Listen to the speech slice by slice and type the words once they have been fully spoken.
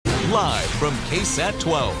Live from KSAT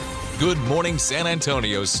 12. Good Morning San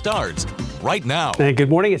Antonio starts right now. And good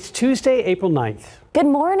morning. It's Tuesday, April 9th. Good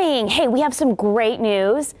morning. Hey, we have some great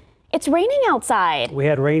news. It's raining outside. We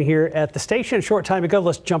had rain here at the station a short time ago.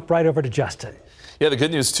 Let's jump right over to Justin. Yeah, the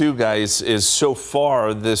good news too, guys, is so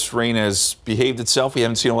far this rain has behaved itself. We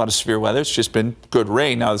haven't seen a lot of severe weather. It's just been good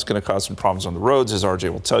rain. Now it's going to cause some problems on the roads, as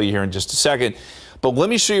RJ will tell you here in just a second. But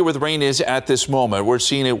let me show you where the rain is at this moment. We're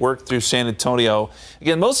seeing it work through San Antonio.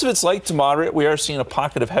 Again, most of it's light to moderate. We are seeing a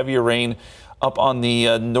pocket of heavier rain up on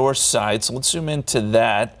the north side. So let's zoom into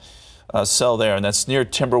that cell there, and that's near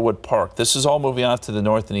Timberwood Park. This is all moving off to the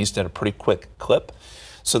north and east at a pretty quick clip.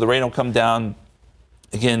 So the rain will come down,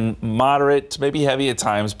 again, moderate, maybe heavy at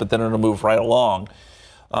times, but then it'll move right along.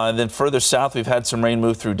 And then further south, we've had some rain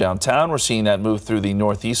move through downtown. We're seeing that move through the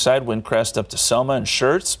northeast side, Windcrest up to Selma and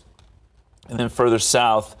Schertz. And then further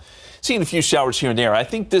south, seeing a few showers here and there. I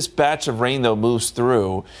think this batch of rain, though, moves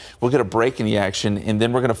through. We'll get a break in the action, and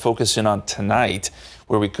then we're going to focus in on tonight,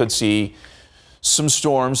 where we could see some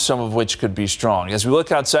storms, some of which could be strong. As we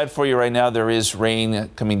look outside for you right now, there is rain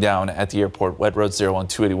coming down at the airport. Wet roads there on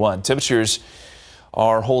 281. Temperatures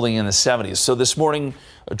are holding in the 70s. So this morning,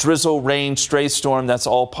 a drizzle, rain, stray storm, that's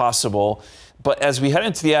all possible. But as we head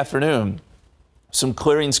into the afternoon, some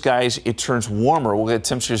clearing skies, it turns warmer. We'll get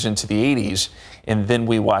temperatures into the 80s, and then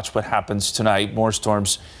we watch what happens tonight. More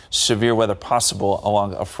storms, severe weather possible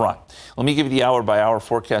along a front. Let me give you the hour-by-hour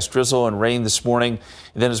forecast. Drizzle and rain this morning.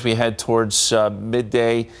 And then as we head towards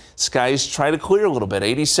midday, skies try to clear a little bit.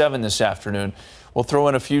 87 this afternoon. We'll throw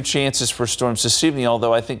in a few chances for storms this evening,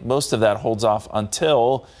 although I think most of that holds off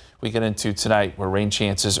until we get into tonight, where rain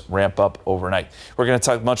chances ramp up overnight. We're going to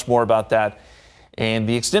talk much more about that and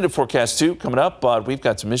the extended forecast, too, coming up. But we've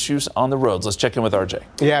got some issues on the roads. Let's check in with RJ.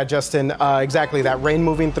 Yeah, Justin, exactly. That rain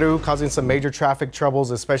moving through, causing some major traffic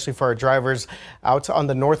troubles, especially for our drivers out on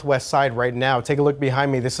the northwest side right now. Take a look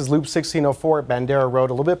behind me. This is Loop 1604 at Bandera Road,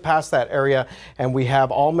 a little bit past that area. And we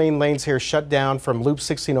have all main lanes here shut down from Loop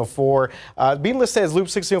 1604. Being listed as Loop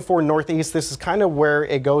 1604 northeast, this is kind of where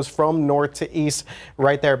it goes from north to east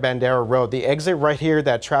right there at Bandera Road. The exit right here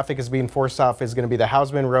that traffic is being forced off is going to be the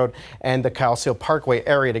Hausman Road and the Kyle Parkway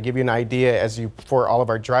area, to give you an idea for all of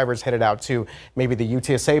our drivers headed out to maybe the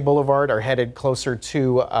UTSA Boulevard or headed closer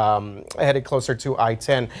to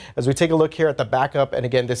I-10. As we take a look here at the backup, and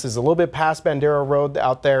again, this is a little bit past Bandera Road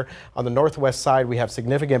out there on the northwest side. We have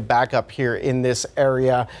significant backup here in this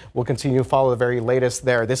area. We'll continue to follow the very latest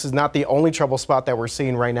there. This is not the only trouble spot that we're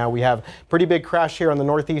seeing right now. We have pretty big crash here on the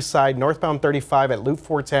northeast side, northbound 35 at Loop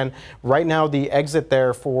 410. Right now, the exit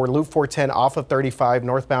there for Loop 410 off of 35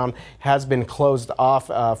 northbound has been closed off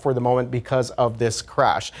for the moment because of this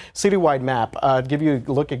crash. Citywide map, give you a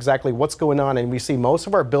look exactly what's going on, and we see most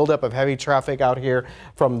of our buildup of heavy traffic out here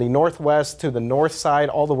from the northwest to the north side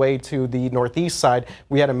all the way to the northeast side.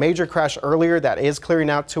 We had a major crash earlier that is clearing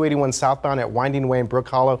out 281 southbound at Winding Way in Brook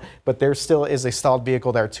Hollow, but there still is a stalled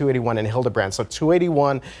vehicle there, 281 in Hildebrand. So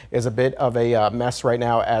 281 is a bit of a mess right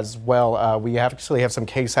now as well. We actually have some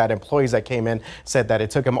KSAT employees that came in, said that it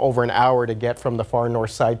took them over an hour to get from the far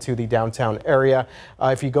north side to the downtown area.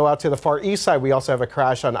 If you go out to the far east side, we also have a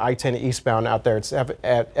crash on I-10 eastbound out there. It's at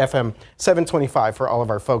FM 725 for all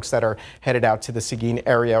of our folks that are headed out to the Seguin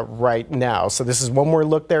area right now. So this is one more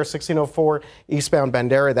look there, 1604 eastbound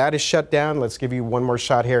Bandera. That is shut down. Let's give you one more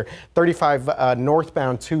shot here. 35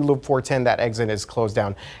 northbound to Loop 410. That exit is closed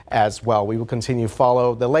down as well. We will continue to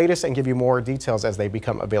follow the latest and give you more details as they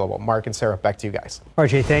become available. Mark and Sarah, back to you guys.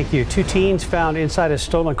 RJ, thank you. Two teens found inside a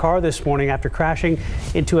stolen car this morning after crashing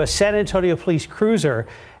into a San Antonio police cruiser.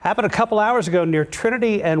 Happened a couple hours ago near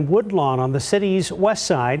Trinity and Woodlawn on the city's west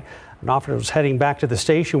side. An officer was heading back to the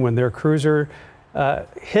station when their cruiser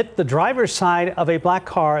hit the driver's side of a black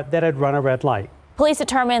car that had run a red light. Police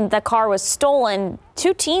determined the car was stolen.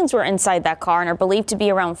 Two teens were inside that car and are believed to be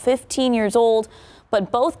around 15 years old,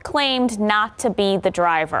 but both claimed not to be the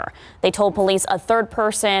driver. They told police a third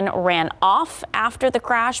person ran off after the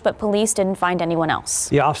crash, but police didn't find anyone else.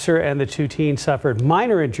 The officer and the two teens suffered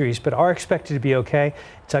minor injuries, but are expected to be okay.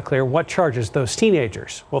 It's unclear what charges those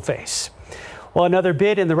teenagers will face. Well, another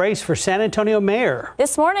bid in the race for San Antonio mayor.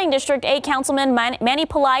 This morning, District 8 Councilman Manny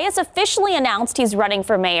Pelaez officially announced he's running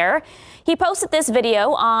for mayor. He posted this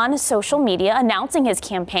video on social media announcing his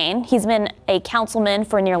campaign. He's been a councilman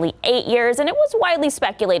for nearly 8 years, and it was widely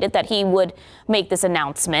speculated that he would make this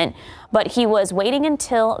announcement, but he was waiting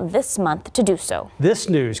until this month to do so. This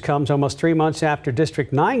news comes almost 3 months after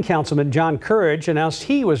District 9 Councilman John Courage announced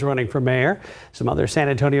he was running for mayor. Some other San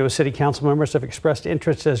Antonio City Council members have expressed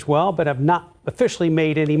interest as well, but have not officially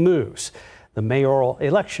made any moves. The mayoral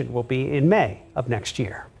election will be in May of next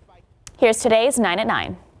year. Here's today's 9 at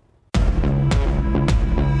 9.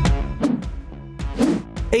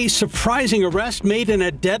 A surprising arrest made in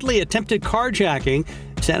a deadly attempted carjacking.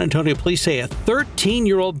 San Antonio police say a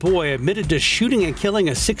 13-year-old boy admitted to shooting and killing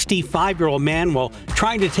a 65-year-old man while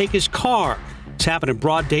trying to take his car. This happened in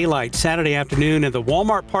broad daylight Saturday afternoon in the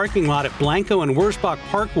Walmart parking lot at Blanco and Wurzbach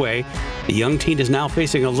Parkway. The young teen is now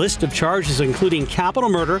facing a list of charges including capital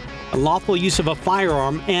murder, unlawful use of a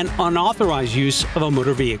firearm, and unauthorized use of a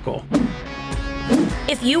motor vehicle.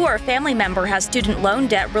 If you or a family member has student loan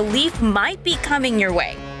debt, relief might be coming your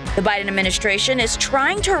way. The Biden administration is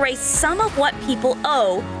trying to erase some of what people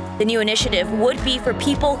owe. The new initiative would be for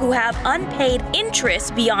people who have unpaid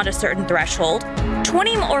interest beyond a certain threshold,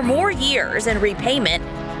 20 or more years in repayment,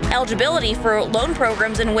 eligibility for loan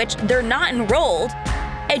programs in which they're not enrolled,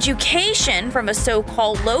 education from a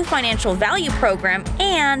so-called low financial value program,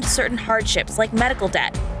 and certain hardships like medical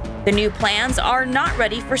debt. The new plans are not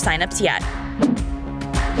ready for signups yet.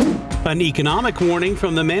 An economic warning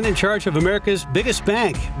from the man in charge of America's biggest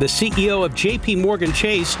bank. The CEO of J.P. Morgan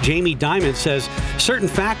Chase, Jamie Dimon, says certain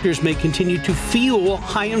factors may continue to fuel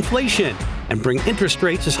high inflation and bring interest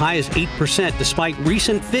rates as high as 8%, despite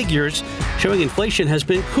recent figures showing inflation has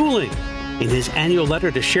been cooling. In his annual letter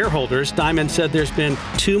to shareholders, Dimon said there's been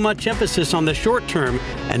too much emphasis on the short term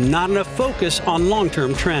and not enough focus on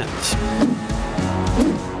long-term trends.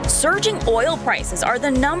 Surging oil prices are the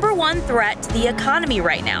 #1 threat to the economy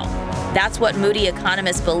right now. That's what Moody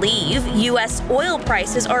economists believe. U.S. oil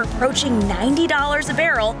prices are approaching $90 a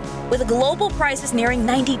barrel, with global prices nearing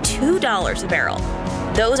 $92 a barrel.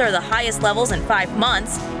 Those are the highest levels in 5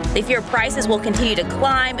 months. They fear prices will continue to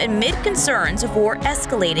climb amid concerns of war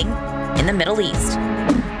escalating in the Middle East.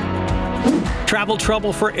 Travel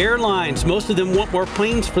trouble for airlines. Most of them want more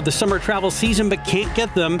planes for the summer travel season but can't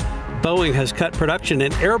get them. Boeing has cut production,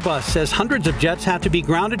 and Airbus says hundreds of jets have to be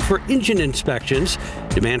grounded for engine inspections.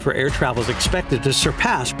 Demand for air travel is expected to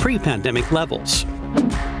surpass pre-pandemic levels.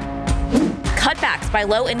 Cutbacks by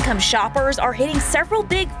low-income shoppers are hitting several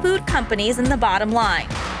big food companies in the bottom line.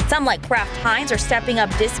 Some, like Kraft Heinz, are stepping up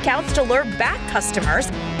discounts to lure back customers.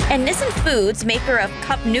 And Nissin Foods, maker of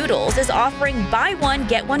cup noodles, is offering buy one,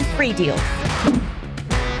 get one free deals.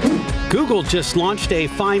 Google just launched a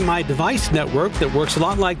Find My Device network that works a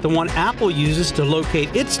lot like the one Apple uses to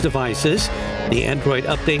locate its devices. The Android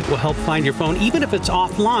update will help find your phone even if it's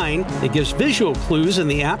offline. It gives visual clues in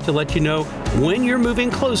the app to let you know when you're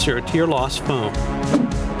moving closer to your lost phone.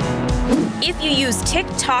 If you use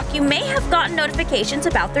TikTok, you may have gotten notifications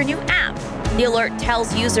about their new app. The alert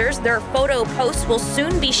tells users their photo posts will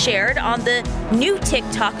soon be shared on the new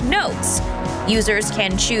TikTok Notes. Users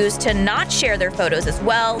can choose to not share their photos as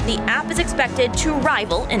well. The app is expected to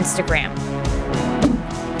rival Instagram.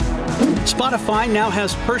 Spotify now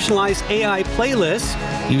has personalized AI playlists.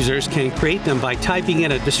 Users can create them by typing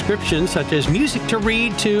in a description such as music to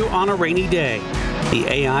read to on a rainy day. The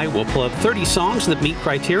AI will pull up 30 songs that meet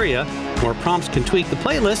criteria. More prompts can tweak the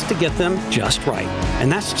playlist to get them just right.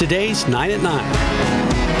 And that's today's 9 at 9.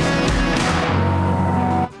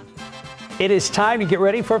 It is time to get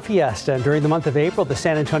ready for Fiesta. And during the month of April, the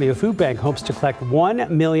San Antonio Food Bank hopes to collect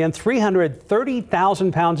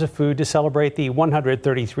 1,330,000 pounds of food to celebrate the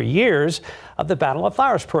 133 years of the Battle of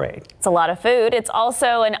Flowers Parade. It's a lot of food. It's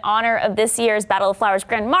also in honor of this year's Battle of Flowers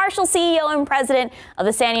Grand Marshal, CEO and president of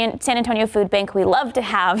the San Antonio Food Bank we love to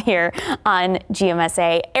have here on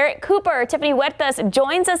GMSA. Eric Cooper, Tiffany Huertas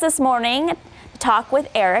joins us this morning to talk with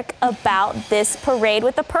Eric about this parade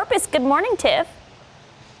with a purpose. Good morning, Tiff.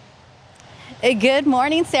 Good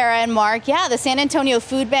morning, Sarah and Mark. Yeah, the San Antonio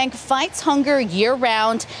Food Bank fights hunger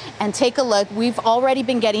year-round. And take a look, we've already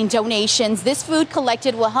been getting donations. This food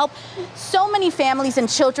collected will help so many families and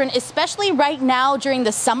children, especially right now during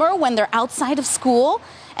the summer when they're outside of school.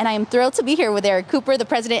 And I am thrilled to be here with Eric Cooper, the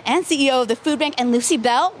president and CEO of the Food Bank, and Lucy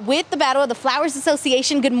Bell with the Battle of the Flowers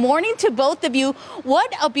Association. Good morning to both of you.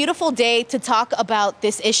 What a beautiful day to talk about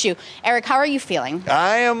this issue. Eric, how are you feeling?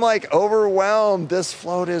 I am overwhelmed. This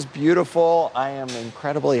float is beautiful. I am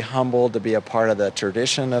incredibly humbled to be a part of the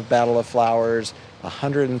tradition of Battle of Flowers.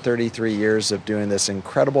 133 years of doing this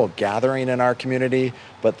incredible gathering in our community.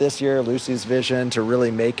 But this year, Lucy's vision to really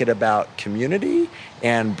make it about community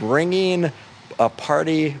and bringing a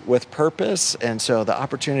party with purpose, and so the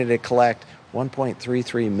opportunity to collect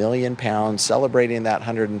 1.33 million pounds, celebrating that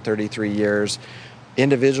 133 years.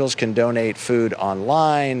 Individuals can donate food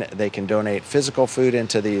online, they can donate physical food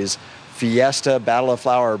into these Fiesta Battle of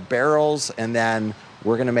Flower barrels, and then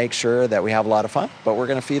we're going to make sure that we have a lot of fun, but we're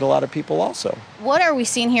going to feed a lot of people also. What are we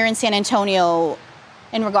seeing here in San Antonio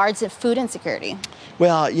in regards to food insecurity?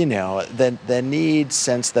 Well, you know, the need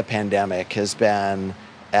since the pandemic has been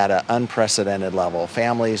at an unprecedented level.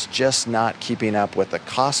 Families just not keeping up with the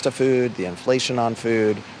cost of food, the inflation on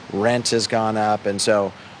food, rent has gone up. And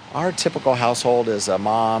so our typical household is a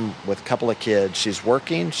mom with a couple of kids. She's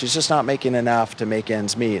working, she's just not making enough to make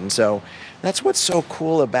ends meet. And so that's what's so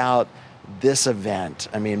cool about this event.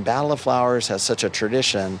 I mean, Battle of Flowers has such a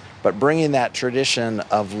tradition, but bringing that tradition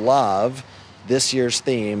of love, this year's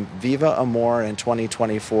theme, Viva Amor in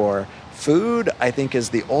 2024, food, I think, is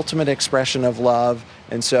the ultimate expression of love.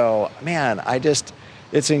 And so, man,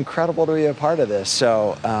 it's incredible to be a part of this.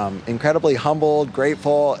 So incredibly humbled,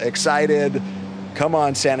 grateful, excited. Come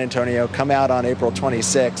on, San Antonio, come out on April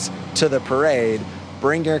 26th to the parade.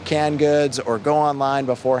 Bring your canned goods or go online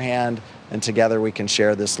beforehand, and together we can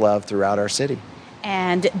share this love throughout our city.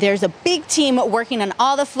 And there's a big team working on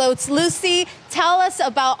all the floats. Lucy, tell us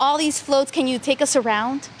about all these floats. Can you take us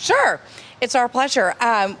around? Sure. It's our pleasure.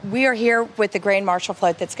 We are here with the Grand Marshal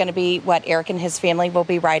float that's going to be what Eric and his family will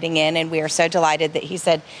be riding in, and we are so delighted that he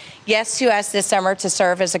said yes to us this summer to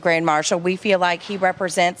serve as a Grand Marshal. We feel like he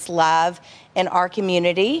represents love in our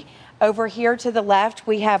community. Over here to the left,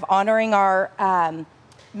 we have honoring our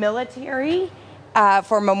military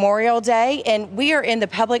for Memorial Day, and we are in the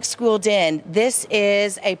public school den. This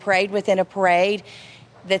is a parade within a parade.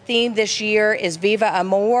 The theme this year is Viva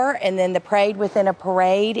Amor, and then the parade within a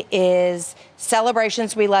parade is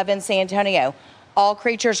Celebrations We Love in San Antonio. All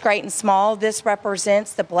creatures great and small. This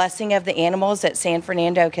represents the blessing of the animals at San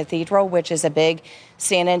Fernando Cathedral, which is a big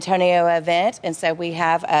San Antonio event. And so we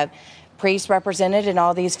have a priest represented in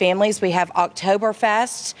all these families. We have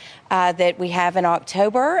Oktoberfest that we have in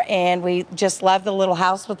October, and we just love the little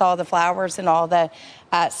house with all the flowers and all the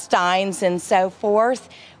steins and so forth.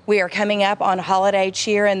 We are coming up on holiday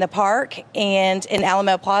cheer in the park and in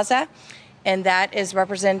Alamo Plaza, and that is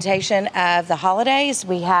representation of the holidays.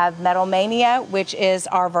 We have Metal Mania, which is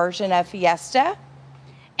our version of Fiesta.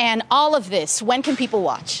 And all of this, when can people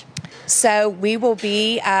watch? So we will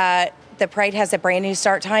be, the parade has a brand new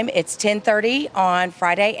start time. It's 10:30 on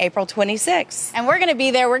Friday, April 26th. And we're going to be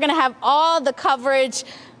there. We're going to have all the coverage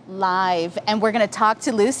live, and we're going to talk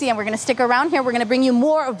to Lucy, and we're going to stick around here. We're going to bring you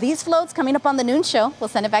more of these floats coming up on the noon show. We'll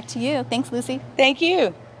send it back to you. Thanks, Lucy. Thank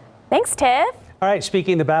you. Thanks, Tiff. All right,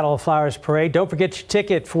 speaking of the Battle of Flowers Parade, don't forget your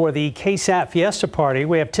ticket for the KSAT Fiesta Party.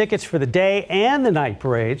 We have tickets for the day and the night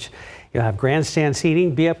parades. You'll have grandstand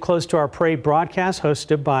seating, be up close to our parade broadcast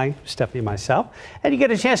hosted by Stephanie and myself, and you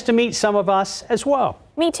get a chance to meet some of us as well.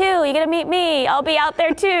 Me too. You get to meet me. I'll be out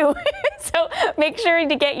there too. So make sure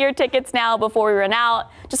to get your tickets now before we run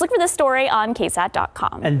out. Just look for this story on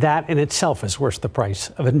KSAT.com. And that in itself is worth the price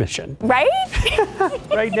of admission. Right?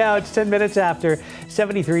 Right now it's 10 minutes after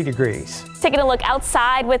 73 degrees. Taking a look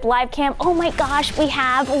outside with live cam. Oh my gosh, we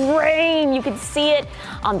have rain. You can see it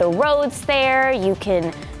on the roads there. You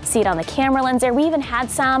can see it on the camera lens there. We even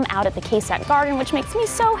had some out at the KSAT garden, which makes me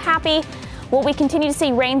so happy. Will we continue to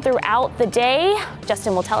see rain throughout the day?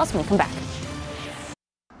 Justin will tell us when we come back.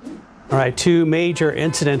 All right, two major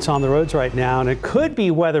incidents on the roads right now, and it could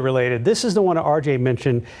be weather related. This is the one RJ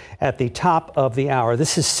mentioned at the top of the hour.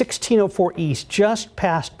 This is 1604 East, just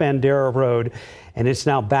past Bandera Road, and it's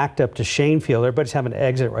now backed up to Shanefield. Everybody's having an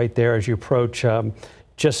exit right there as you approach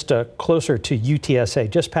just closer to UTSA,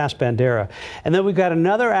 just past Bandera. And then we've got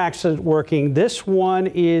another accident working. This one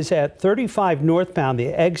is at 35 northbound, the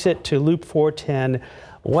exit to Loop 410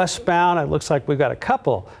 westbound. It looks like we've got a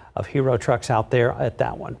couple of Hero trucks out there at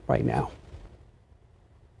that one right now.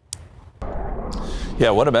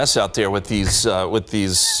 Yeah, what a mess out there with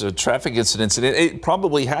these traffic incidents. And it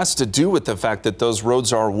probably has to do with the fact that those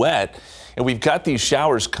roads are wet. And we've got these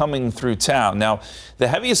showers coming through town. Now, the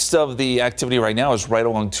heaviest of the activity right now is right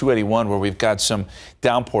along 281 where we've got some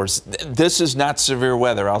downpours. This is not severe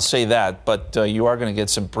weather, I'll say that, but you are going to get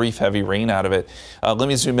some brief heavy rain out of it. Let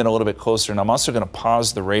me zoom in a little bit closer, and I'm also going to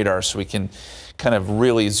pause the radar so we can kind of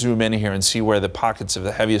really zoom in here and see where the pockets of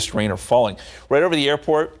the heaviest rain are falling. Right over the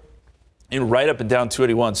airport and right up and down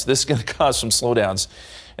 281. So this is going to cause some slowdowns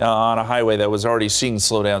on a highway that was already seeing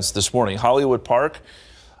slowdowns this morning. Hollywood Park,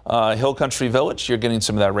 Hill Country Village, you're getting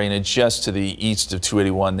some of that rain, and just to the east of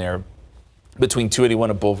 281 there, between 281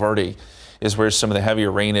 and Boulevardy is where some of the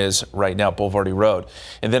heavier rain is right now, Boulevardy Road.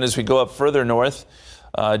 And then as we go up further north,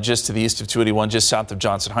 just to the east of 281, just south of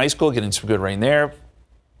Johnson High School, getting some good rain there.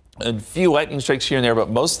 A few lightning strikes here and there, but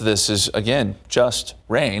most of this is, again, just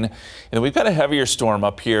rain. And we've got a heavier storm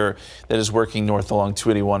up here that is working north along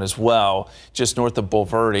 281 as well, just north of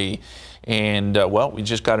Boulevardy. And, well, we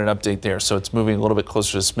just got an update there, so it's moving a little bit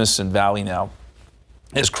closer to Smithson Valley now.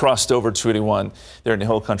 It's crossed over 281 there in the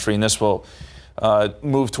Hill Country, and this will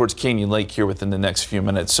move towards Canyon Lake here within the next few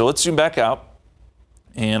minutes. So let's zoom back out,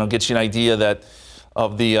 and I'll get you an idea that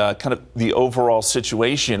of the kind of the overall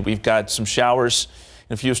situation. We've got some showers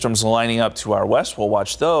and a few storms lining up to our west. We'll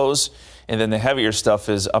watch those. And then the heavier stuff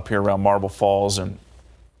is up here around Marble Falls and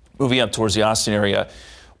moving up towards the Austin area.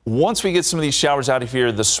 Once we get some of these showers out of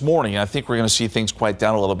here this morning, I think we're going to see things quiet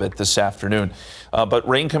down a little bit this afternoon. But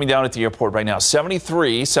rain coming down at the airport right now.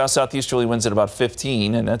 73, south-southeasterly winds at about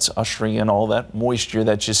 15, and that's ushering in all that moisture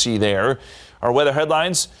that you see there. Our weather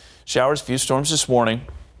headlines, showers, few storms this morning.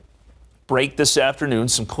 Break this afternoon,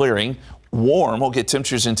 some clearing. Warm, we'll get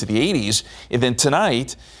temperatures into the 80s. And then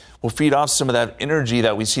tonight, we'll feed off some of that energy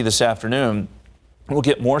that we see this afternoon. We'll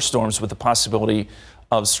get more storms with the possibility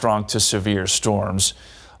of strong to severe storms.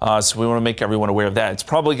 So we want to make everyone aware of that. It's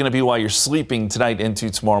probably going to be while you're sleeping tonight into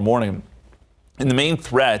tomorrow morning. And the main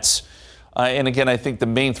threats, and again, I think the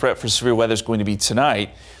main threat for severe weather is going to be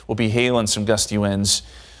tonight, will be hail and some gusty winds.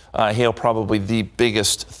 Hail probably the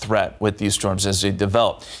biggest threat with these storms as they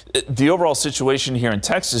develop. The overall situation here in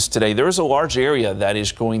Texas today, there is a large area that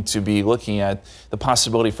is going to be looking at the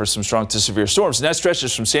possibility for some strong to severe storms. And that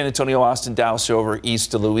stretches from San Antonio, Austin, Dallas over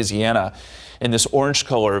east to Louisiana. And this orange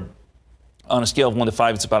color, on a scale of 1 to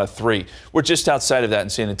 5, it's about a 3. We're just outside of that in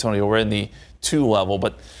San Antonio. We're in the 2 level,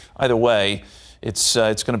 but either way, it's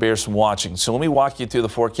going to bear some watching. So let me walk you through the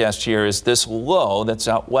forecast here as this low that's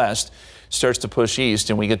out west starts to push east,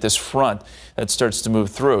 and we get this front that starts to move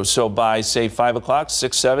through. So by, say, 5 o'clock,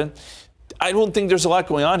 6, 7, I don't think there's a lot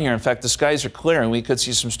going on here. In fact, the skies are clearing. We could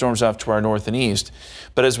see some storms off to our north and east.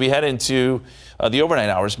 But as we head into the overnight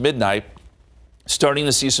hours, midnight, starting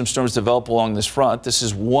to see some storms develop along this front. This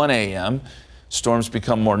is 1 a.m. Storms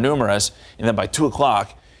become more numerous. And then by 2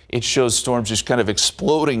 o'clock, it shows storms just kind of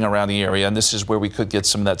exploding around the area. And this is where we could get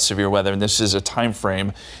some of that severe weather. And this is a time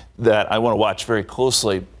frame that I want to watch very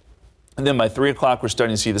closely. And then by 3 o'clock, we're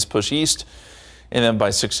starting to see this push east. And then by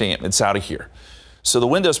 6 a.m., it's out of here. So the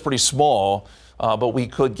window's pretty small, but we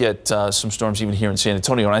could get some storms even here in San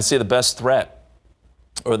Antonio. And I say the best threat,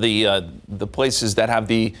 or the places that have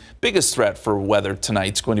the biggest threat for weather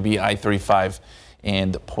tonight is going to be I-35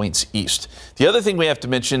 and points east. The other thing we have to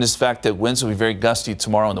mention is the fact that winds will be very gusty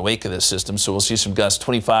tomorrow in the wake of this system. So we'll see some gusts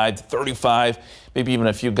 25 to 35, maybe even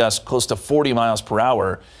a few gusts close to 40 miles per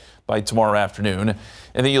hour by tomorrow afternoon.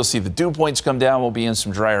 And then you'll see the dew points come down. We'll be in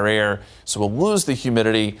some drier air, so we'll lose the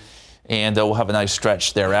humidity, and we'll have a nice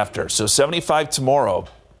stretch thereafter. So 75 tomorrow.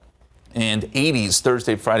 And 80s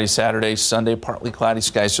Thursday, Friday, Saturday, Sunday, partly cloudy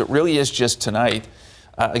skies. So it really is just tonight.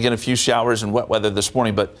 Again, a few showers and wet weather this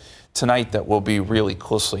morning, but tonight that we'll be really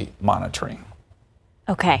closely monitoring.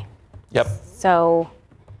 Okay. Yep. So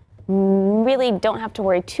really don't have to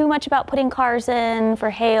worry too much about putting cars in for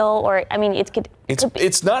hail, or I mean,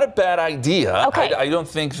 it's not a bad idea. Okay. I don't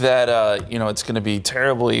think that it's going to be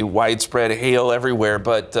terribly widespread hail everywhere,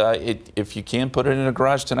 but if you can put it in a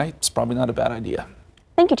garage tonight, it's probably not a bad idea.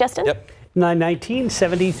 Thank you, Justin. Yep. 919,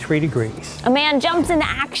 73 degrees. A man jumps into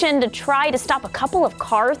action to try to stop a couple of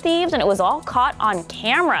car thieves, and it was all caught on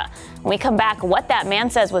camera. When we come back, what that man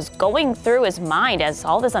says was going through his mind as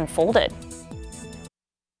all this unfolded.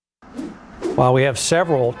 Well, we have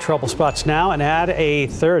several trouble spots now and add a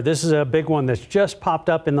third. This is a big one that's just popped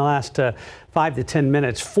up in the last 5 to 10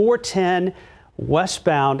 minutes. 410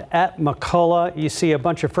 westbound at McCullough. You see a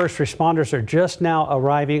bunch of first responders are just now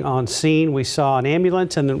arriving on scene. We saw an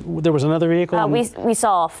ambulance, and then there was another vehicle. We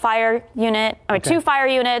saw a fire unit, two fire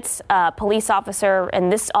units, a police officer,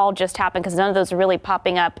 and this all just happened because none of those are really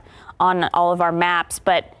popping up on all of our maps,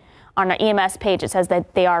 but on our EMS page, it says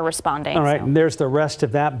that they are responding. All right, and there's the rest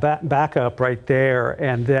of that backup right there.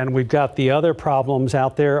 And then we've got the other problems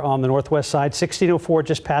out there on the northwest side, 1604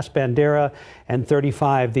 just past Bandera, and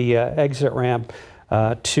 35, the exit ramp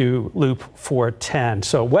to Loop 410.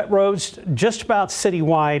 So wet roads just about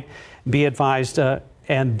citywide, be advised.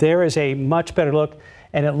 And there is a much better look.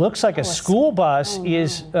 And it looks like a school bus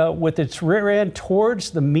is with its rear end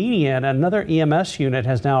towards the median. Another EMS unit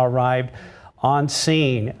has now arrived on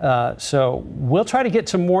scene. So we'll try to get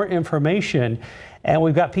some more information. And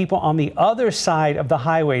we've got people on the other side of the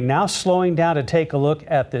highway now slowing down to take a look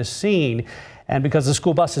at this scene. And because the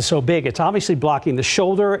school bus is so big, it's obviously blocking the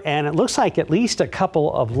shoulder, and it looks like at least a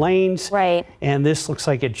couple of lanes. Right. And this looks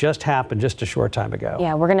like it just happened just a short time ago.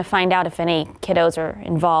 Yeah, we're going to find out if any kiddos are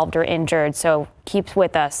involved or injured. So keep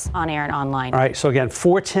with us on air and online. All right. So again,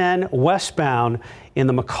 410 westbound in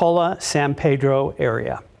the McCullough, San Pedro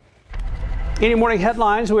area. Any morning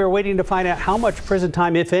headlines, we are waiting to find out how much prison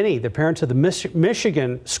time, if any, the parents of the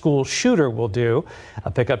Michigan school shooter will do.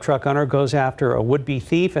 A pickup truck owner goes after a would-be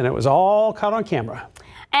thief, and it was all caught on camera.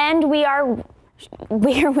 And we are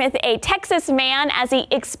with a Texas man as he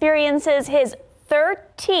experiences his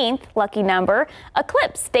 13th lucky number,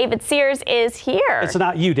 eclipse. David Sears is here. It's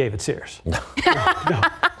not you, David Sears. No.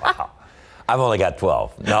 Wow. I've only got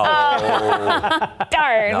 12. No.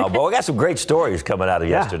 Darn. No, but we got some great stories coming out of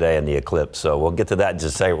yesterday in the eclipse. So we'll get to that in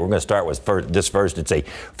just a second. We're going to start with this first. It's a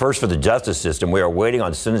first for the justice system. We are waiting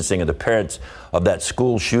on sentencing of the parents of that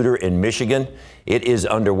school shooter in Michigan. It is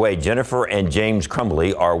underway. Jennifer and James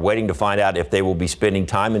Crumbley are waiting to find out if they will be spending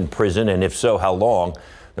time in prison, and if so, how long.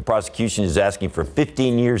 The prosecution is asking for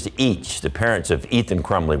 15 years each. The parents of Ethan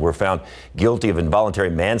Crumbley were found guilty of involuntary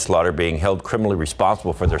manslaughter, being held criminally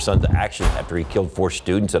responsible for their son's actions after he killed 4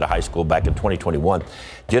 students at a high school back in 2021.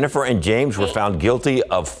 Jennifer and James were found guilty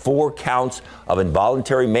of 4 counts of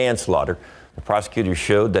involuntary manslaughter. The prosecutors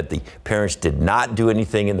showed that the parents did not do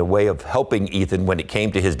anything in the way of helping Ethan when it came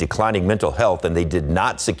to his declining mental health, and they did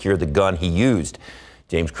not secure the gun he used.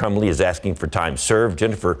 James Crumbley is asking for time served.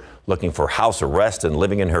 Jennifer looking for house arrest and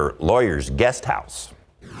living in her lawyer's guest house.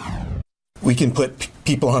 We can put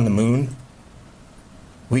people on the moon.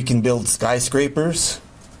 We can build skyscrapers,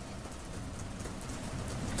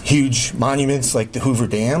 huge monuments like the Hoover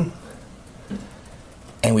Dam,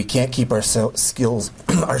 and we can't keep our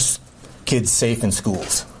kids safe in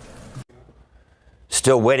schools.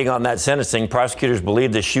 Still waiting on that sentencing. Prosecutors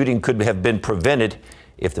believe the shooting could have been prevented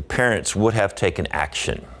if the parents would have taken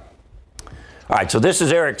action. All right, so this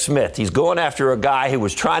is Eric Smith. He's going after a guy who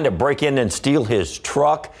was trying to break in and steal his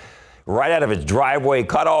truck right out of his driveway.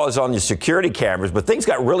 Caught all his on the security cameras, but things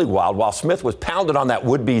got really wild. While Smith was pounded on that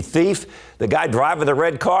would-be thief, the guy driving the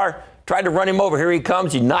red car tried to run him over. Here he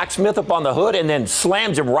comes. He knocks Smith up on the hood and then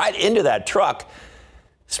slams him right into that truck.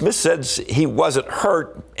 Smith says he wasn't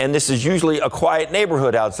hurt, and this is usually a quiet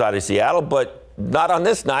neighborhood outside of Seattle, but not on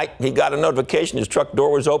this night. He got a notification his truck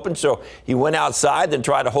door was open, so he went outside and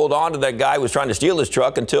tried to hold on to that guy who was trying to steal his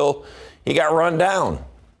truck until he got run down.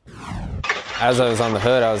 As I was on the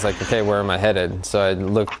hood, I was like, okay, where am I headed? So I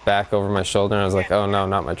looked back over my shoulder and I was like, oh no,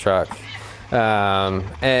 not my truck.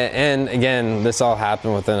 And again, this all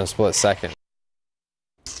happened within a split second.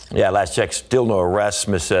 Yeah, last check, still no arrests.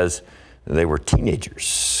 Smith says they were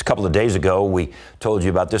teenagers. A couple of days ago, we told you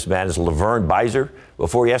about this man as Laverne Beiser.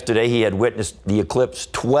 Before yesterday, he had witnessed the eclipse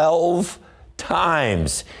 12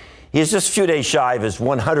 times. He is just a few days shy of his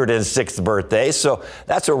 106th birthday, so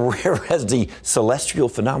that's as rare as the celestial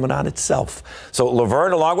phenomenon itself. So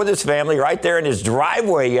Laverne, along with his family, right there in his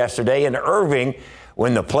driveway yesterday in Irving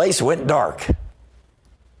when the place went dark.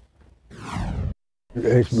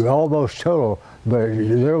 It's almost total, but a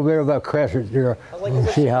little bit of a crescent there.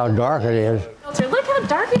 See how dark it is. Look how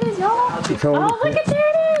dark it is, y'all. Oh, look at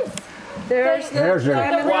there it is. There's the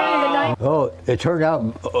wow. Oh, it turned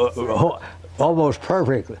out almost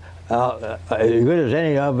perfect. As good as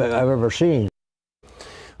any I've ever seen.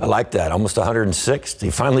 I like that. Almost 106. He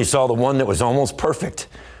finally saw the one that was almost perfect.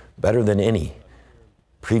 Better than any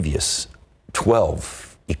previous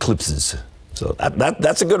 12 eclipses. So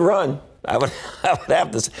that's a good run. I would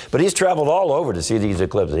have to, but he's traveled all over to see these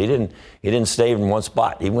eclipses. He didn't stay in one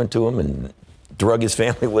spot. He went to them and drug his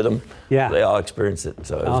family with him. Yeah, they all experienced it.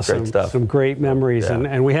 So it was great stuff. Some great memories, yeah.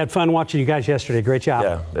 and we had fun watching you guys yesterday. Great job.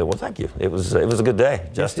 Yeah, well, thank you. It was a good day.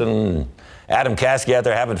 Justin, and Adam Caskey out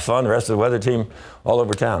there having fun. The rest of the weather team all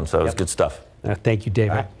over town. So it was good stuff. Thank you,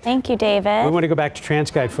 David. Right. Thank you, David. We want to go back to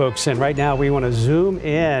TransGuide, folks, and right now we want to zoom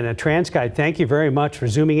in. TransGuide, thank you very much for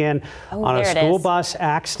zooming in on a school bus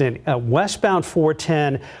accident, westbound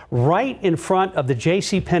 410, right in front of the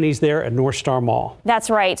JCPenney's there at North Star Mall.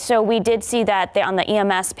 That's right. So we did see that on the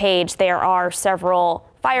EMS page, there are several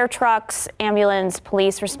fire trucks, ambulance,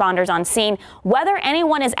 police responders on scene. Whether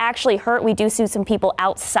anyone is actually hurt, we do see some people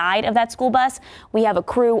outside of that school bus. We have a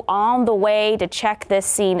crew on the way to check this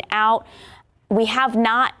scene out. We have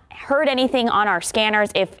not heard anything on our scanners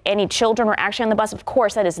if any children were actually on the bus. Of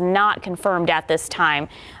course, that is not confirmed at this time,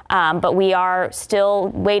 but we are still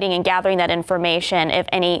waiting and gathering that information if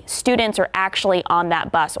any students are actually on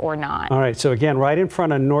that bus or not. All right, so again, right in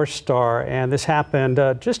front of North Star, and this happened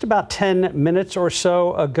just about 10 minutes or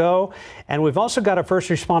so ago. And we've also got a first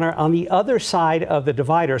responder on the other side of the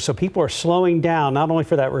divider, so people are slowing down, not only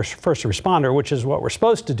for that first responder, which is what we're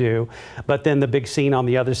supposed to do, but then the big scene on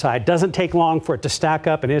the other side. Doesn't take long for it to stack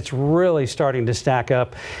up, and it's really starting to stack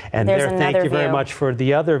up. And thank you very much for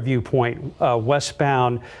the other viewpoint,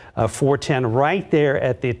 westbound 410, right there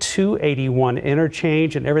at the 281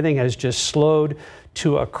 interchange, and everything has just slowed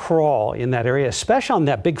to a crawl in that area, especially on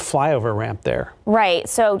that big flyover ramp there. Right.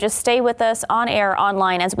 So just stay with us on air,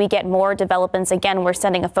 online, as we get more developments. Again, we're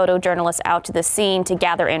sending a photojournalist out to the scene to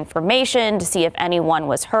gather information, to see if anyone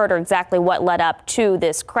was hurt or exactly what led up to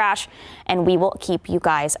this crash, and we will keep you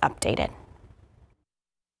guys updated.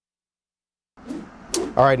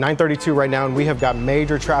 All right, 9:32 right now, and we have got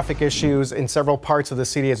major traffic issues in several parts of the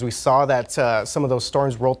city as we saw that some of those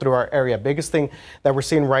storms roll through our area. Biggest thing that we're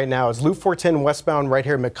seeing right now is Loop 410 westbound right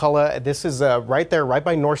here in McCullough. This is right there, right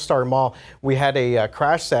by North Star Mall. We had a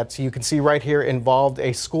crash that you can see right here involved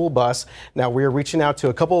a school bus. Now we are reaching out to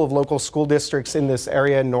a couple of local school districts in this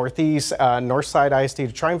area, Northeast, Northside ISD,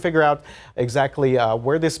 to try and figure out exactly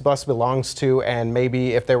where this bus belongs to and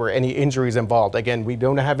maybe if there were any injuries involved. Again, we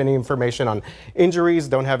don't have any information on injuries,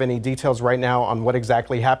 don't have any details right now on what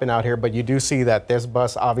exactly happened out here, but you do see that this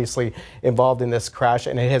bus obviously involved in this crash,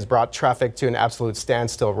 and it has brought traffic to an absolute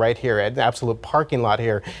standstill right here at an absolute parking lot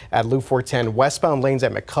here at Loop 410 westbound lanes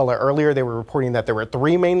at McCullough. Earlier they were reporting that there were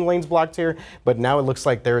 3 main lanes blocked here, but now it looks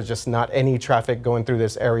like there is just not any traffic going through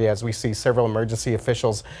this area as we see several emergency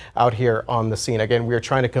officials out here on the scene. Again, we are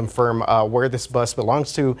trying to confirm where this bus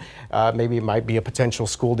belongs to. Maybe it might be a potential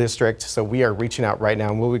school district, so we are reaching out right now,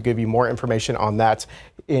 and we will give you more information on that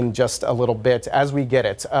in just a little bit as we get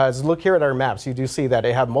it. As look here at our maps, you do see that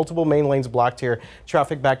they have multiple main lanes blocked here,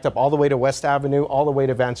 traffic backed up all the way to West Avenue, all the way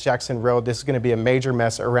to Vance Jackson Road. This is going to be a major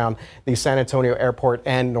mess around the San Antonio Airport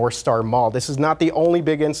and North Star Mall. This is not the only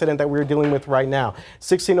big incident that we're dealing with right now.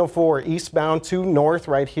 1604 eastbound to north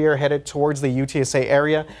right here, headed towards the UTSA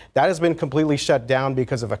area. That has been completely shut down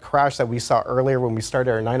because of a crash that we saw earlier when we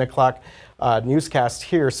started our 9 o'clock newscast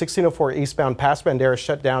here. 1604 eastbound past Bandera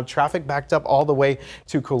shut down. Traffic backed up all the way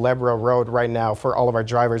to Culebra Road right now for all of our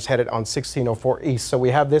drivers headed on 1604 east. So we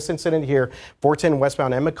have this incident here, 410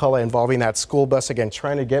 westbound and McCullough, involving that school bus. Again,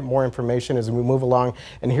 trying to get more information as we move along.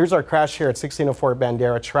 And here's our crash here at 1604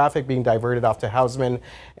 Bandera. Traffic being diverted off to Hausman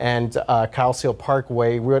and Kyle Seal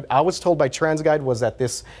Parkway. What I was told by TransGuide was that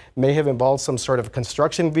this may have involved some sort of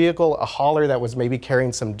construction vehicle, a hauler that was maybe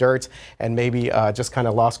carrying some dirt and maybe just kind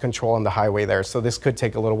of lost control on the highway there. So this could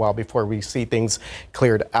take a little while before we see things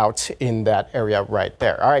cleared out in that area right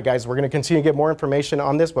there. All right, guys, we're going to continue to get more information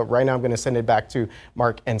on this, but right now I'm going to send it back to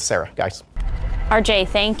Mark and Sarah. Guys. RJ,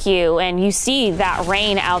 thank you. And you see that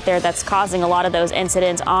rain out there that's causing a lot of those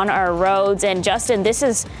incidents on our roads. And Justin, this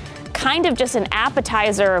is kind of just an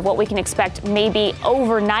appetizer of what we can expect maybe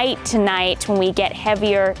overnight tonight when we get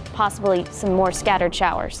heavier, possibly some more scattered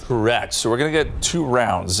showers. Correct. So we're going to get 2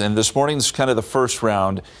 rounds, and this morning's kind of the first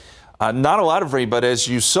round. Not a lot of rain, but as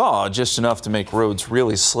you saw, just enough to make roads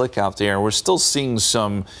really slick out there. We're still seeing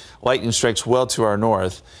some lightning strikes well to our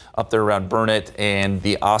north, up there around Burnett and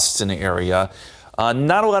the Austin area.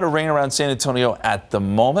 Not a lot of rain around San Antonio at the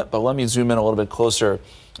moment, but let me zoom in a little bit closer,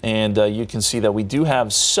 and you can see that we do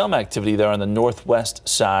have some activity there on the northwest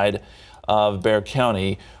side of Bexar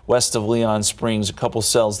County, west of Leon Springs, a couple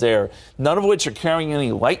cells there, none of which are carrying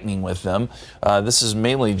any lightning with them. This is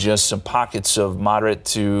mainly just some pockets of moderate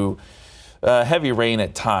to heavy rain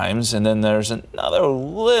at times, and then there's another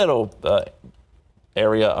little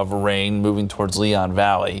area of rain moving towards Leon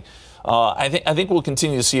Valley. I think we'll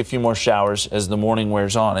continue to see a few more showers as the morning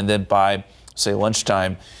wears on, and then by, say,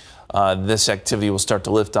 lunchtime, this activity will start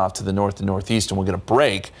to lift off to the north and northeast, and we'll get a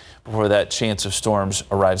break before that chance of storms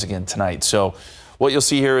arrives again tonight. So what you'll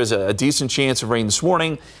see here is a decent chance of rain this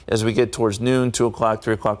morning. As we get towards noon, 2 o'clock,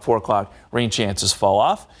 3 o'clock, 4 o'clock, rain chances fall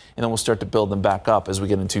off, and then we'll start to build them back up as we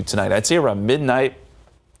get into tonight. I'd say around midnight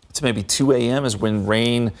to maybe 2 a.m. is when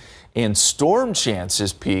rain and storm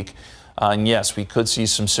chances peak. And yes, we could see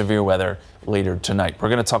some severe weather later tonight. We're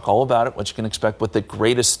going to talk all about it, what you can expect, what the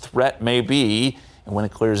greatest threat may be, and when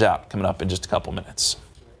it clears out, coming up in just a couple minutes.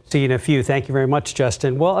 See you in a few. Thank you very much,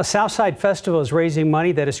 Justin. Well, a Southside Festival is raising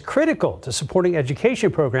money that is critical to supporting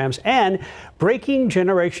education programs and breaking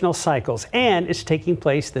generational cycles, and it's taking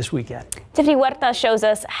place this weekend. Tiffany Huerta shows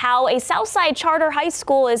us how a Southside charter high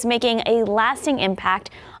school is making a lasting impact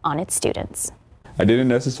on its students. I didn't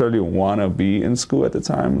necessarily want to be in school at the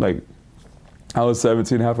time. Like, I was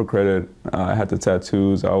 17, half a credit. I had the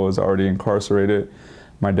tattoos. I was already incarcerated.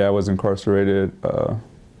 My dad was incarcerated. I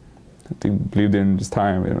believed in his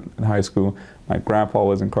time in high school. My grandpa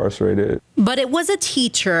was incarcerated. But it was a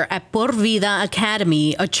teacher at Por Vida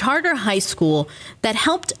Academy, a charter high school, that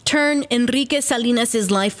helped turn Enrique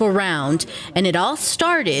Salinas' life around. And it all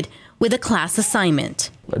started with a class assignment.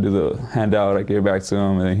 I do the handout, I gave back to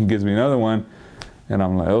him, and then he gives me another one. And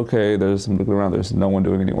I'm like, okay, I'm looking around, there's no one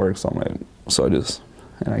doing any work. So I'm like,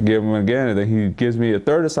 and I give him again, and then he gives me a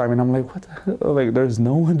third assignment. I'm like, what the hell? Like, there's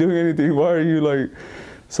no one doing anything. Why are you like?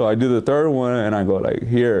 So I do the third one, and I go like,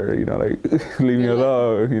 here, you know, like, leave me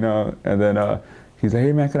alone, you know. And then he's like,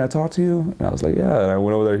 hey man, can I talk to you? And I was like, yeah. And I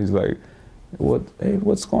went over there. He's like, hey,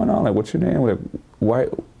 what's going on? Like, what's your name? Like,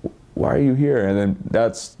 why are you here? And then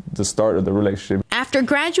that's the start of the relationship. After After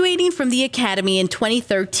graduating from the academy in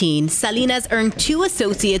 2013, Salinas earned 2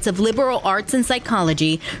 Associates of Liberal Arts and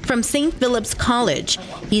Psychology from St. Philip's College.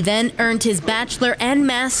 He then earned his Bachelor and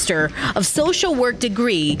Master of Social Work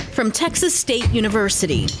degree from Texas State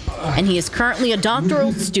University. And he is currently a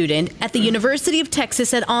doctoral student at the University of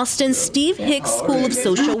Texas at Austin's Steve Hicks School of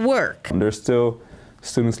Social Work. There's still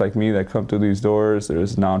students like me that come through these doors.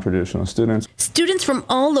 There's non-traditional students. Students from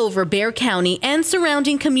all over Bexar County and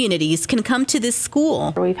surrounding communities can come to this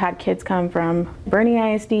school. We've had kids come from Bernie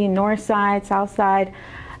ISD, North Side, South Side,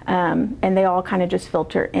 and they all kind of just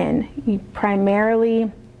filter in,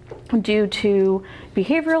 primarily due to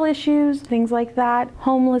behavioral issues, things like that,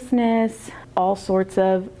 homelessness, all sorts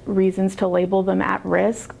of reasons to label them at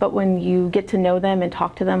risk. But when you get to know them and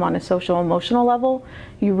talk to them on a social emotional level,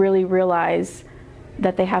 you really realize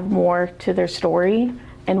that they have more to their story,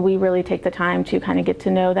 and we really take the time to kind of get to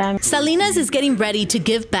know them. Salinas is getting ready to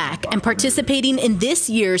give back and participating in this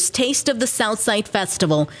year's Taste of the Southside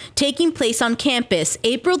Festival, taking place on campus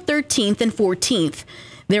April 13th and 14th.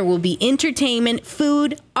 There will be entertainment,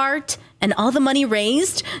 food, art, and all the money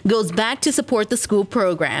raised goes back to support the school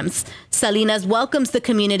programs. Salinas welcomes the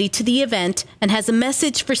community to the event and has a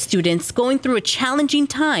message for students going through a challenging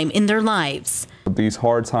time in their lives. These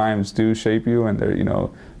hard times do shape you, and they're,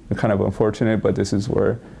 they're kind of unfortunate, but this is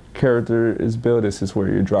where character is built. This is where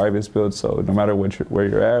your drive is built. So no matter where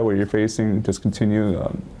you're at, where you're facing, just continue.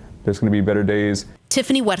 There's going to be better days.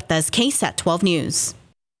 Tiffany Huertas, KSAT 12 News.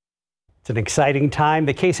 It's an exciting time.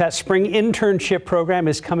 The KSAT Spring Internship Program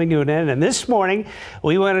is coming to an end, and this morning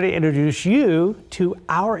we wanted to introduce you to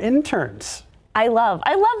our interns. I love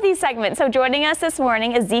these segments. So joining us this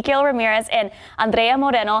morning, Ezekiel Ramirez and Andrea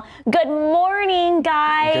Moreno. Good morning,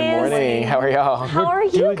 guys. Good morning. How are y'all? How are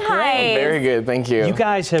you guys? Very good, thank you. You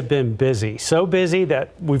guys have been busy, so busy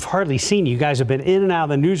that we've hardly seen you. You guys have been in and out of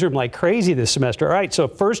the newsroom like crazy this semester. All right, so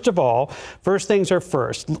first of all, first things are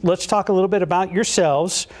first. Let's talk a little bit about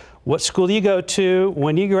yourselves. What school do you go to,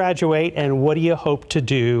 when you graduate, and what do you hope to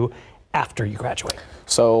do after you graduate?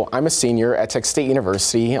 So I'm a senior at Texas State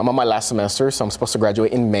University. I'm on my last semester, so I'm supposed to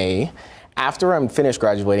graduate in May. After I'm finished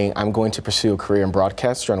graduating, I'm going to pursue a career in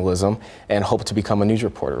broadcast journalism and hope to become a news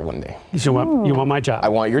reporter one day. You want my job? I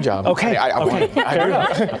want your job. Okay. I want it. Fair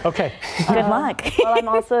enough. Okay. Good luck. Well, I'm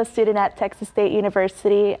also a student at Texas State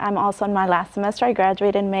University. I'm also in my last semester. I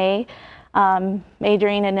graduate in May,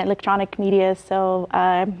 majoring in electronic media. So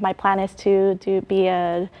my plan is to be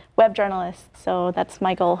a web journalist. So that's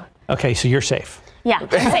my goal. Okay, so you're safe. Yeah, I'm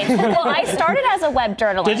safe. Well, I started as a web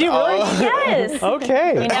journalist. Did you really? Yes.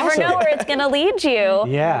 Okay. You never know where it's going to lead you.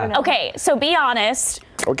 Yeah. Okay, so be honest.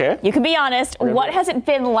 Okay. You can be honest. Really? What has it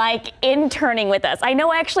been like interning with us? I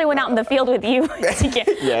know I actually went out in the field with you.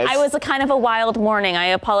 Yes. I was a kind of a wild morning. I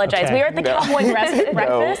apologize. Okay. We were at the Cowboy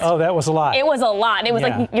breakfast. Oh, that was a lot. It was a lot. It was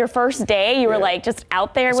like your first day. You were like just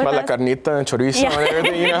out there with us. La carnita and chorizo and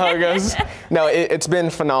everything. You know how it goes. No, it's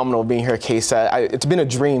been phenomenal being here at KSAT. It's been a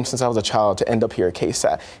dream since I was a child to end up here at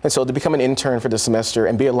KSAT. And so to become an intern for this semester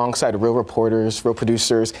and be alongside real reporters, real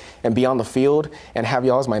producers, and be on the field and have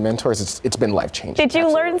y'all as my mentors, it's been life-changing. Did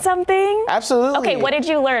you learn something? Absolutely. Okay, what did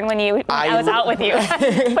you learn when I was out with you?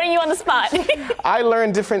 Putting you on the spot. I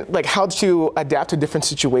learned how to adapt to different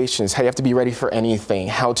situations, how you have to be ready for anything,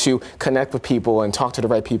 how to connect with people and talk to the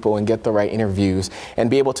right people and get the right interviews and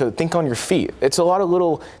be able to think on your feet. It's a lot of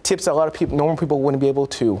little tips that a lot of people, normal people wouldn't be able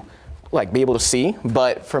to see,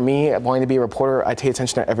 but for me, wanting to be a reporter, I take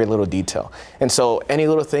attention to every little detail. And so any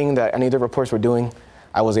little thing that any of the reporters were doing,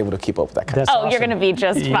 I was able to keep up with that kind of stuff. Oh, awesome. You're going to be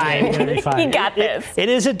just fine. You're gonna be fine. You got this. It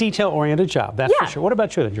is a detail-oriented job, that's for sure. What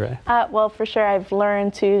about you, Andrea? Well, for sure, I've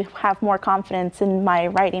learned to have more confidence in my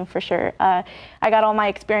writing, for sure. I got all my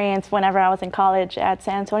experience whenever I was in college at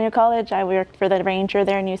San Antonio College. I worked for the Ranger,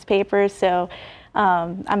 their newspapers, so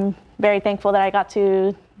I'm very thankful that I got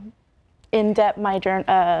to in-depth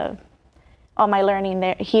all my learning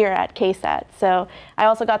there here at KSAT. So I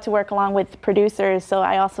also got to work along with producers, so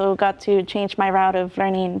I also got to change my route of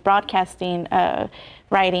learning broadcasting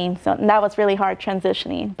writing. So that was really hard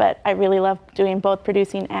transitioning, but I really love doing both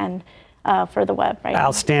producing and for the web. Right.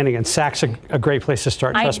 Outstanding, and SAC's a great place to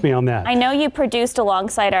start. Trust me on that. I know you produced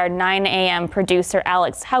alongside our 9 a.m. producer,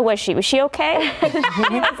 Alex. How was she? Was she okay?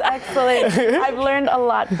 She was excellent. I've learned a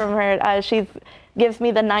lot from her. She gives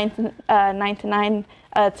me the 9 to 9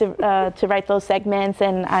 to write those segments,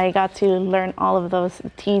 and I got to learn all of those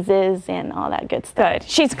teases and all that good stuff. Good.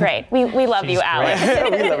 She's great. We love you, Alex.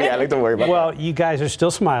 We love you, Alex. Don't worry about it. Well, you guys are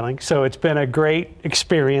still smiling, so it's been a great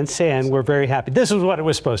experience, and we're very happy. This is what it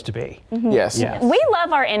was supposed to be. Yes. We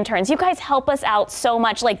love our interns. You guys help us out so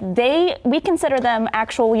much. Like we consider them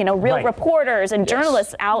actual, real reporters and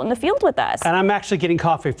journalists out in the field with us. And I'm actually getting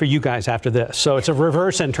coffee for you guys after this, so it's a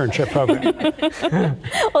reverse internship program.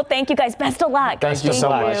 Well, thank you guys. Best of luck. Thank you so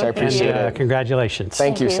much. I appreciate it. Congratulations.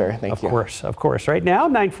 Thank you, sir. Thank you. Of course. Right now,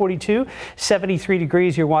 9:42, 73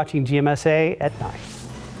 degrees. You're watching GMSA at 9.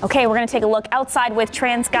 Okay, we're going to take a look outside with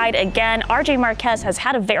TransGuide again. RJ Marquez has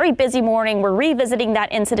had a very busy morning. We're revisiting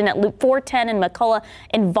that incident at Loop 410 in McCullough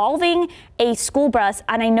involving a school bus,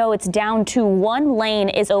 and I know it's down to one lane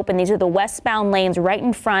is open. These are the westbound lanes right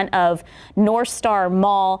in front of North Star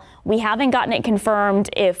Mall. We haven't gotten it confirmed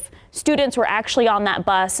if students were actually on that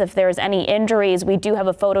bus, if there's any injuries. We do have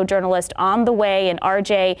a photojournalist on the way, and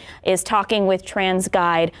RJ is talking with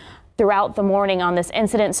TransGuide throughout the morning on this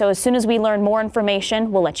incident. So as soon as we learn more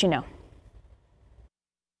information, we'll let you know.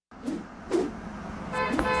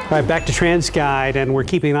 All right, back to TransGuide, and we're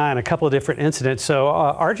keeping an eye on a couple of different incidents. So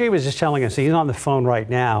RJ was just telling us, he's on the phone right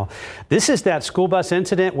now. This is that school bus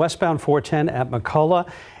incident, westbound 410 at McCullough.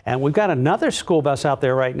 And we've got another school bus out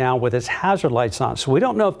there right now with its hazard lights on. So we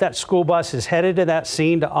don't know if that school bus is headed to that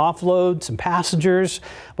scene to offload some passengers,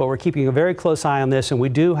 but we're keeping a very close eye on this. And we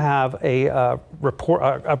do have a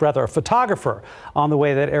photographer on the way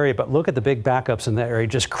to that area. But look at the big backups in that area,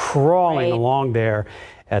 just crawling along there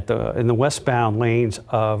in the westbound lanes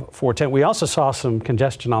of 410. We also saw some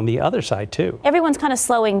congestion on the other side too. Everyone's kind of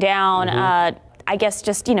slowing down. I guess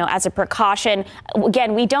just, as a precaution.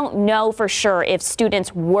 Again, we don't know for sure if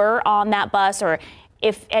students were on that bus or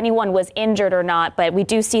if anyone was injured or not, but we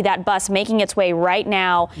do see that bus making its way right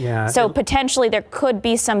now. Yeah. So potentially there could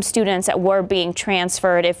be some students that were being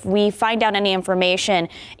transferred. If we find out any information,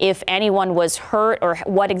 if anyone was hurt or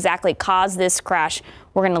what exactly caused this crash,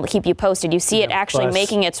 we're going to keep you posted. You see it actually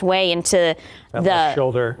making its way into the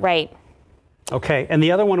shoulder. Right. Okay. And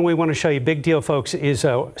the other one we want to show you, big deal, folks, is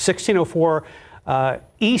 1604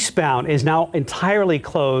 eastbound is now entirely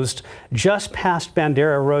closed just past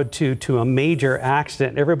Bandera Road to a major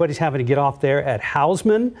accident. Everybody's having to get off there at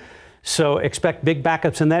Hausman, so expect big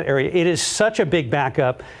backups in that area. It is such a big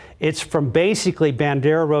backup. It's from basically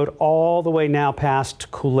Bandera Road all the way now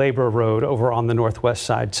past Culebra Road over on the northwest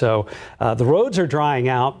side. So the roads are drying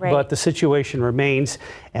out, but the situation remains,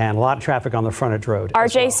 and a lot of traffic on the frontage road.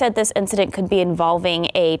 RJ said this incident could be involving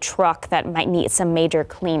a truck that might need some major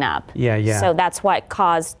cleanup. Yeah. So that's what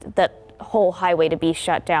caused the whole highway to be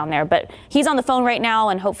shut down there. But he's on the phone right now,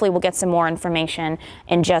 and hopefully we'll get some more information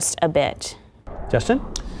in just a bit. Justin?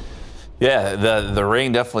 Yeah, the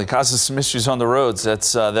rain definitely causes some issues on the roads.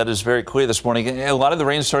 That is very clear this morning. A lot of the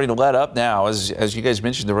rain is starting to let up now. As you guys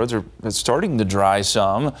mentioned, the roads are starting to dry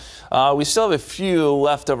some. We still have a few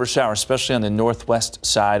leftover showers, especially on the northwest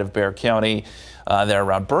side of Bexar County there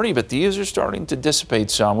around Bernie, but these are starting to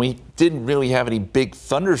dissipate some. We didn't really have any big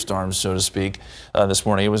thunderstorms, so to speak, this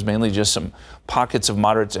morning. It was mainly just some pockets of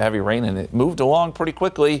moderate to heavy rain, and it moved along pretty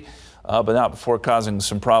quickly, but not before causing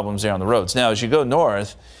some problems there on the roads. Now, as you go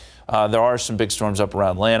north, there are some big storms up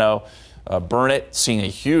around Llano. Burnett, seeing a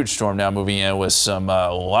huge storm now moving in with a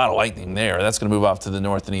lot of lightning there. That's going to move off to the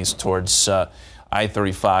north and east towards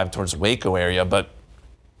I-35, towards the Waco area. But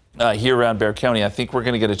here around Bexar County, I think we're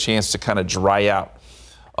going to get a chance to kind of dry out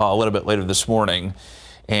a little bit later this morning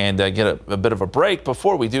and get a bit of a break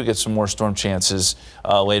before we do get some more storm chances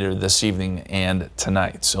later this evening and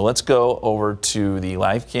tonight. So let's go over to the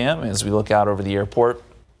live cam as we look out over the airport.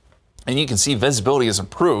 And you can see visibility has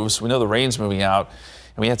improved. So we know the rain's moving out.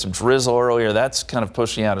 And we had some drizzle earlier. That's kind of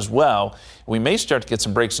pushing out as well. We may start to get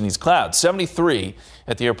some breaks in these clouds. 73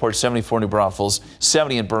 at the airport, 74 New Braunfels,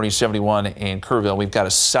 70 in Bernie, 71 in Kerrville. We've got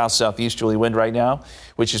a south-southeasterly wind right now,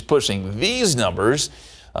 which is pushing these numbers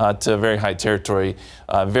to very high territory,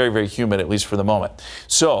 very, very humid, at least for the moment.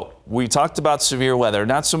 So we talked about severe weather,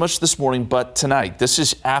 not so much this morning, but tonight. This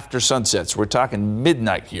is after sunset, so we're talking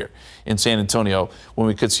midnight here in San Antonio when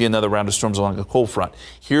we could see another round of storms along a cold front.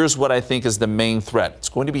 Here's what I think is the main threat. It's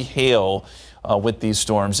going to be hail with these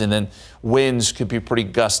storms, and then winds could be pretty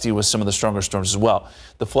gusty with some of the stronger storms as well.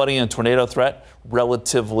 The flooding and tornado threat,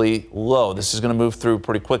 relatively low. This is going to move through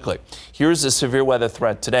pretty quickly. Here's the severe weather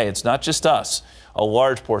threat today. It's not just us. A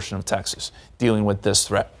large portion of Texas dealing with this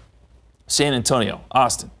threat. San Antonio,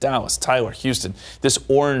 Austin, Dallas, Tyler, Houston. This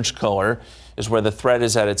orange color is where the threat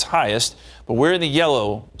is at its highest, but we're in the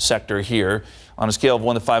yellow sector here on a scale of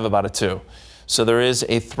 1 to 5, about a 2. So there is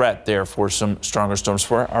a threat there for some stronger storms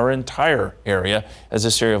for our entire area as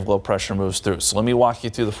this area of low pressure moves through. So let me walk you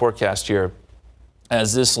through the forecast here.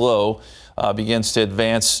 As this low begins to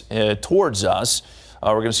advance towards us,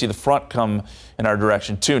 we're going to see the front come in our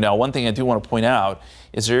direction too. Now, one thing I do want to point out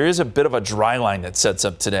is there is a bit of a dry line that sets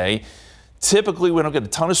up today. Typically, we don't get a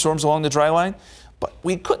ton of storms along the dry line, but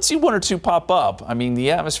we could see one or two pop up. I mean,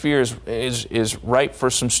 the atmosphere is ripe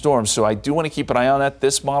for some storms, so I do want to keep an eye on that.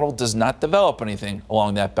 This model does not develop anything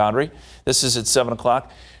along that boundary. This is at 7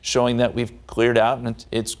 o'clock, showing that we've cleared out and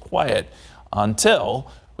it's quiet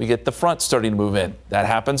until we get the front starting to move in. That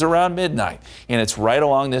happens around midnight, and it's right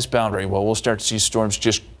along this boundary. Well, we'll start to see storms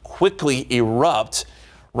just quickly erupt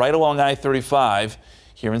right along I-35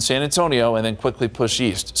 here in San Antonio and then quickly push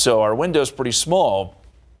east. So our window is pretty small,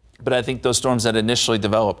 but I think those storms that initially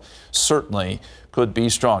develop certainly could be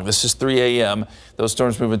strong. This is 3 a.m. Those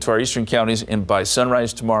storms move into our eastern counties, and by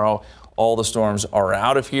sunrise tomorrow, all the storms are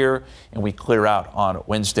out of here and we clear out on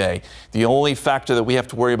Wednesday. The only factor that we have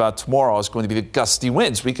to worry about tomorrow is going to be the gusty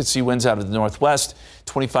winds. We could see winds out of the northwest,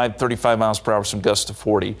 25, 35 miles per hour, some gusts to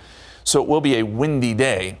 40. So it will be a windy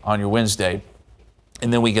day on your Wednesday,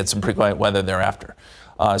 and then we get some pretty quiet weather thereafter.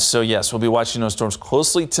 So yes, we'll be watching those storms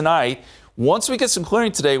closely tonight. Once we get some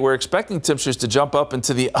clearing today, we're expecting temperatures to jump up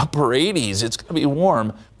into the upper 80s. It's going to be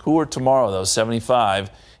warm, cooler tomorrow though,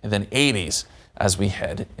 75 and then 80s as we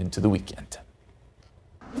head into the weekend.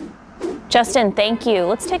 Justin, thank you.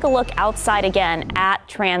 Let's take a look outside again at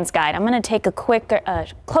TransGuide. I'm going to take a quick,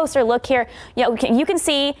 closer look here. Yeah, you can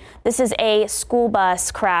see this is a school bus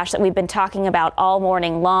crash that we've been talking about all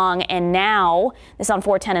morning long. And now this on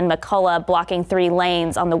 410 in McCullough, blocking 3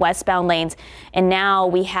 lanes on the westbound lanes. And now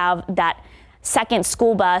we have that second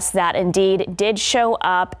school bus that indeed did show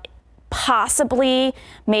up, possibly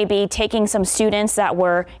maybe taking some students that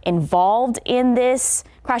were involved in this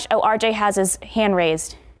crash. Oh, RJ has his hand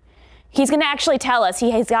raised. He's going to actually tell us.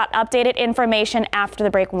 He has got updated information after the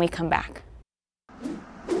break when we come back.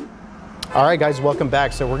 All right, guys, welcome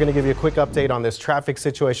back. So we're going to give you a quick update on this traffic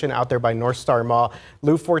situation out there by North Star Mall.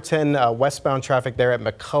 Loop 410 westbound traffic there at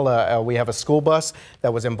McCullough. We have a school bus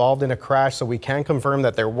that was involved in a crash, so we can confirm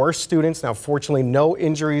that there were students. Now, fortunately, no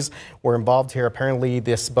injuries were involved here. Apparently,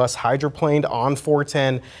 this bus hydroplaned on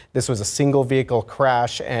 410. This was a single vehicle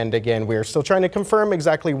crash. And again, we are still trying to confirm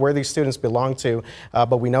exactly where these students belong to,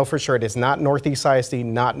 but we know for sure it is not Northeast ISD,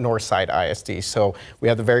 not Northside ISD. So we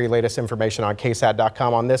have the very latest information on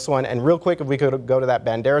KSAT.com on this one. And real quick, if we could go to that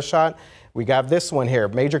Bandera shot, we got this one here.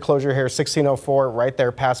 Major closure here, 1604, right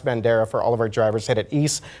there past Bandera for all of our drivers headed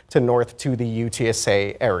east to north to the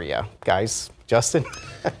UTSA area. Guys, Justin?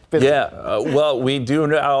 Well, we do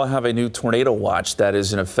now have a new tornado watch that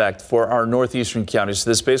is in effect for our northeastern counties.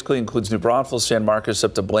 So this basically includes New Braunfels, San Marcos,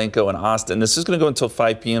 up to Blanco and Austin. This is going to go until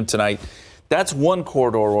 5 p.m. tonight. That's one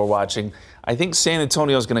corridor we're watching. I think San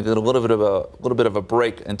Antonio is going to get a little bit of a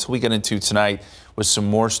break until we get into tonight with some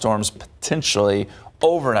more storms potentially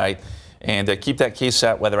overnight. And keep that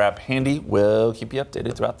KSAT weather app handy. We'll keep you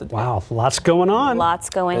updated throughout the day. Wow, lots going on. Lots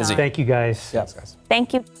going on. Thank you, guys. Yes, guys.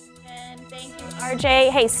 Thank you. And thank you, RJ.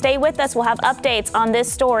 Hey, stay with us. We'll have updates on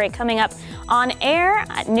this story coming up on air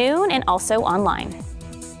at noon and also online.